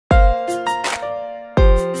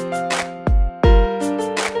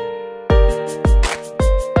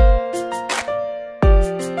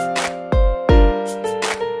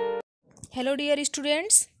Hello dear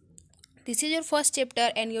students, this is your first chapter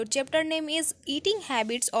and your chapter name is eating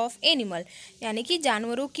habits of animal, यानी कि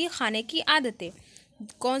जानवरों की खाने की आदतें।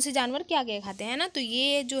 कौन से जानवर क्या क्या खाते हैं ना, तो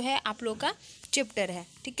ये जो है आप लोग का चैप्टर है।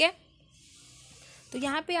 ठीक है, तो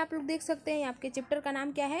यहाँ पे आप लोग देख सकते हैं आपके चैप्टर का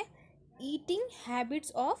नाम क्या है, eating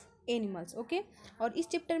habits of animals. Okay, और इस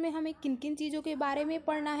चैप्टर में हमें किन किन चीज़ों के बारे में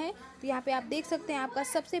पढ़ना है, तो यहाँ पे आप देख सकते हैं आपका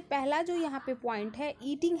सबसे पहला जो यहाँ पे पॉइंट है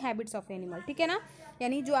ईटिंग हैबिट्स ऑफ एनिमल। ठीक है ना,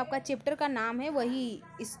 यानी जो आपका चैप्टर का नाम है वही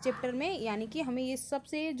इस चैप्टर में, यानी कि हमें ये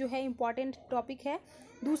सबसे जो है इम्पॉर्टेंट टॉपिक है।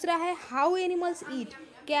 दूसरा है हाउ एनिमल्स ईट,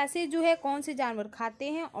 कैसे जो है कौन से जानवर खाते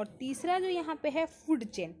हैं। और तीसरा जो यहाँ पे है फूड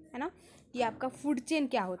चेन, है ना, ये आपका फूड चेन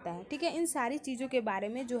क्या होता है। ठीक है, इन सारी चीज़ों के बारे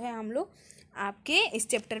में जो है हम लोग आपके इस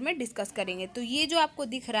चैप्टर में डिस्कस करेंगे। तो ये जो आपको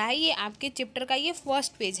दिख रहा है ये आपके चैप्टर का ये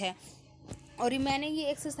फर्स्ट पेज है, और मैंने ये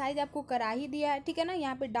एक्सरसाइज आपको करा ही दिया है। ठीक है ना,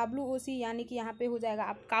 यहाँ पे WOC यानी कि यहाँ पे हो जाएगा,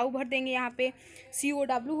 आप काऊ भर देंगे, यहाँ पे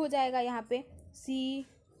COW हो जाएगा, यहाँ पे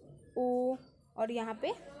CO और यहाँ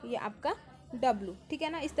पे ये आपका W। ठीक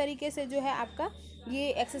है ना, इस तरीके से जो है आपका ये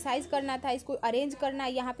एक्सरसाइज करना था, इसको अरेंज करना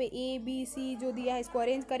है। यहाँ पे ABC जो दिया है इसको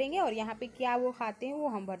अरेंज करेंगे, और यहाँ पे क्या वो खाते हैं वो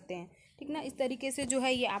हम भरते हैं। ठीक ना, इस तरीके से जो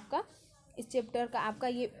है ये आपका इस चैप्टर का आपका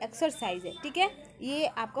ये एक्सरसाइज है। ठीक है, ये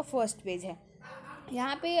आपका फर्स्ट पेज है।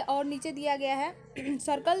 यहाँ पे और नीचे दिया गया है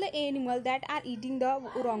circle the animal that are eating the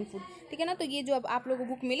wrong food. ठीक है ना, तो ये जो अब आप लोगों को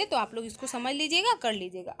बुक मिले तो आप लोग इसको समझ लीजिएगा, कर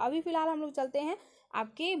लीजिएगा। अभी फिलहाल हम लोग चलते हैं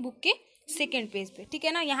आपके बुक के सेकेंड पेज पे। ठीक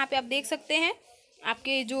है ना, यहाँ पे आप देख सकते हैं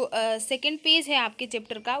आपके जो सेकेंड पेज है आपके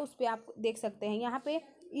चैप्टर का, उस पर आप देख सकते हैं यहाँ पे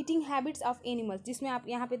ईटिंग हैबिट्स ऑफ एनिमल्स, जिसमें आप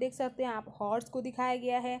यहाँ पे देख सकते हैं आप हॉर्स को दिखाया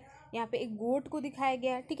गया है, यहाँ पे एक गोट को दिखाया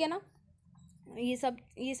गया है। ठीक है ना,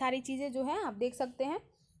 ये सारी चीज़ें जो है आप देख सकते हैं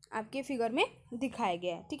आपके फिगर में दिखाया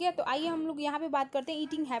गया है। ठीक है, तो आइए हम लोग यहाँ पे बात करते हैं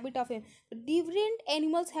eating habit of different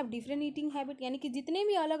animals have different eating habit, यानी कि जितने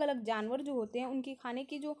भी अलग अलग जानवर जो होते हैं उनकी खाने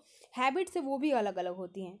की जो हैबिट्स है वो भी अलग अलग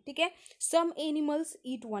होती हैं। ठीक है, some animals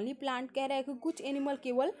eat only plant, कह रहा है कि कुछ एनिमल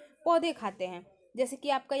केवल पौधे खाते हैं, जैसे कि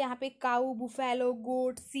आपका यहाँ पे काऊ, बुफेलो,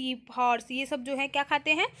 गोट, सीप, हॉर्स, ये सब जो है क्या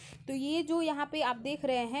खाते हैं। तो ये जो यहाँ पे आप देख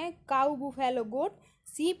रहे हैं काऊ, बुफेलो, गोट,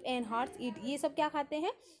 सीप एंड हॉर्स ईट, ये सब क्या खाते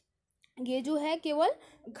हैं, ये जो है केवल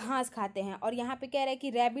घास खाते हैं। और यहाँ पे कह रहा है कि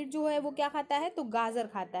रैबिट जो है वो क्या खाता है, तो गाजर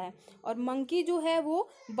खाता है। और मंकी जो है वो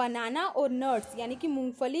बनाना और नट्स यानी कि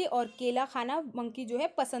मूंगफली और केला खाना मंकी जो है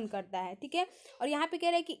पसंद करता है। ठीक है, और यहाँ पे कह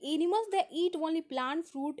रहा है कि animals that eat only plant,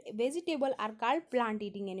 fruit, vegetable are called plant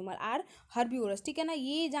eating animal are herbivorous. ठीक है ना,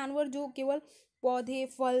 ये जानवर जो केवल पौधे,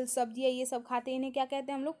 फल, सब्जियाँ ये सब खाते हैं, इन्हें क्या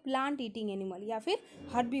कहते हैं हम लोग, प्लांट ईटिंग एनिमल या फिर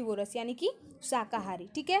हर्बीवोरस यानी कि शाकाहारी।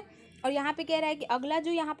 ठीक है, और यहाँ पे कह रहा है कि अगला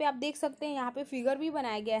जो यहाँ पे आप देख सकते हैं यहाँ पे फिगर भी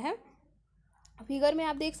बनाया गया है। फिगर में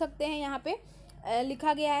आप देख सकते हैं यहाँ पे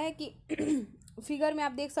लिखा गया है कि फिगर में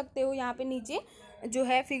आप देख सकते हो यहाँ पे नीचे जो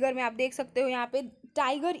है फिगर में आप देख सकते हो यहाँ पे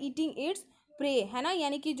टाइगर ईटिंग इट्स प्रे, है ना,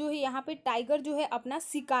 यानी कि जो है यहाँ पे टाइगर जो है अपना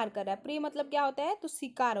शिकार कर रहा है। प्रे मतलब क्या होता है, तो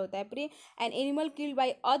शिकार होता है। Pray an animal killed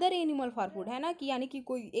by other animal for food, है ना, कि यानी कि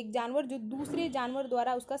कोई एक जानवर जो दूसरे जानवर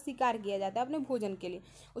द्वारा उसका शिकार किया जाता है अपने भोजन के लिए,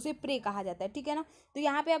 उसे प्रे कहा जाता है। ठीक है ना, तो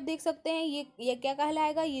यहाँ पे आप देख सकते हैं ये क्या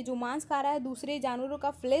कहलाएगा, ये जो मांस खा रहा है, दूसरे जानवरों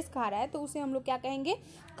का फ्लेश खा रहा है, तो उसे हम लोग क्या कहेंगे,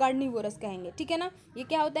 कार्निवोरस कहेंगे। ठीक है ना, ये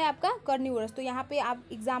क्या होता है आपका कार्निवोरस। तो यहाँ पे आप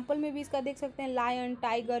एग्जाम्पल में भी इसका देख सकते हैं, लायन,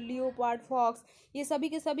 टाइगर, लियोपार्ड, फॉक्स, ये सभी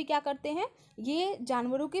के सभी क्या करते हैं, ये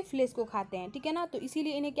जानवरों के फ्लेश को खाते हैं। ठीक है ना, तो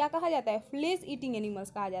इसीलिए इन्हें क्या कहा जाता है, फ्लेश ईटिंग एनिमल्स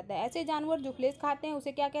कहा जाता है। ऐसे जानवर जो फ्लेश खाते हैं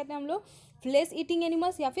उसे क्या कहते हैं हम लोग, फ्लेश ईटिंग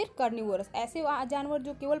एनिमल्स या फिर कार्निवोरस। ऐसे जानवर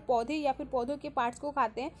जो केवल पौधे या फिर पौधों के पार्ट्स को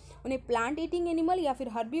खाते हैं उन्हें प्लांट ईटिंग एनिमल या फिर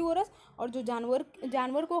हर्बीवोरस, और जो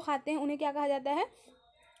जानवर को खाते हैं उन्हें क्या कहा जाता है,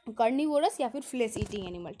 कार्निवोरस या फिर फ्लेश ईटिंग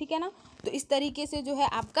एनिमल। ठीक है ना, तो इस तरीके से जो है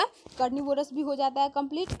आपका कार्निवोरस भी हो जाता है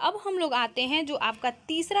कंप्लीट। अब हम लोग आते हैं जो आपका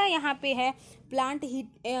तीसरा यहाँ पे है प्लांट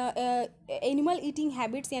एनिमल ईटिंग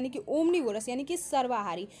हैबिट्स, यानी कि ओमनिवोरस यानी कि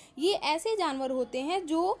सर्वाहारी। ये ऐसे जानवर होते हैं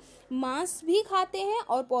जो मांस भी खाते हैं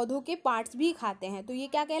और पौधों के पार्ट्स भी खाते हैं, तो ये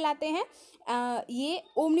क्या कहलाते हैं, ये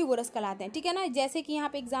ओमनिवोरस कहलाते हैं। ठीक है ना, जैसे कि यहाँ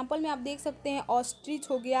पे एग्जांपल में आप देख सकते हैं ऑस्ट्रिच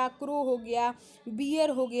हो गया, क्रो हो गया, बियर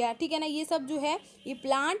हो गया। ठीक है ना, ये सब जो है ये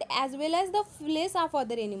plant as well as the flash of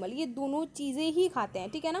other animal, ये दोनों चीज़ें ही खाते हैं।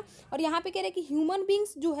 ठीक है ना, और यहाँ पे कह रहे हैं कि ह्यूमन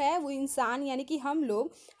बींग्स जो है वो इंसान यानी कि हम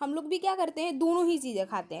लोग भी क्या करते हैं, दोनों ही चीज़ें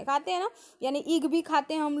खाते हैं ना, यानी ईग भी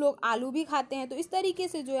खाते हैं हम लोग, आलू भी खाते हैं। तो इस तरीके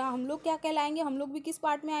से जो है हम लोग क्या कहलाएंगे, हम लोग भी किस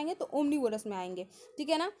पार्ट में आएंगे, तो ओमनिवोरस में आएंगे। ठीक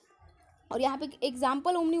है ना, और यहाँ पे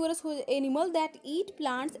example omnivorous animal that eat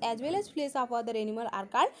plants as well as flash of other animal are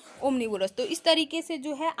called omnivorous. तो इस तरीके से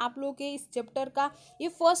जो है आप लोगों के इस चैप्टर का ये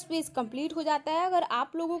फर्स्ट पेज कंप्लीट हो जाता है। अगर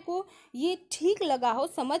आप लोगों को ये ठीक लगा हो,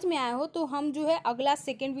 समझ में आया हो, तो हम जो है अगला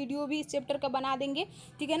सेकेंड वीडियो भी इस चैप्टर का बना देंगे।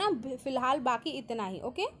 ठीक है ना, फिलहाल बाकी इतना ही।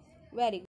 Okay, very good.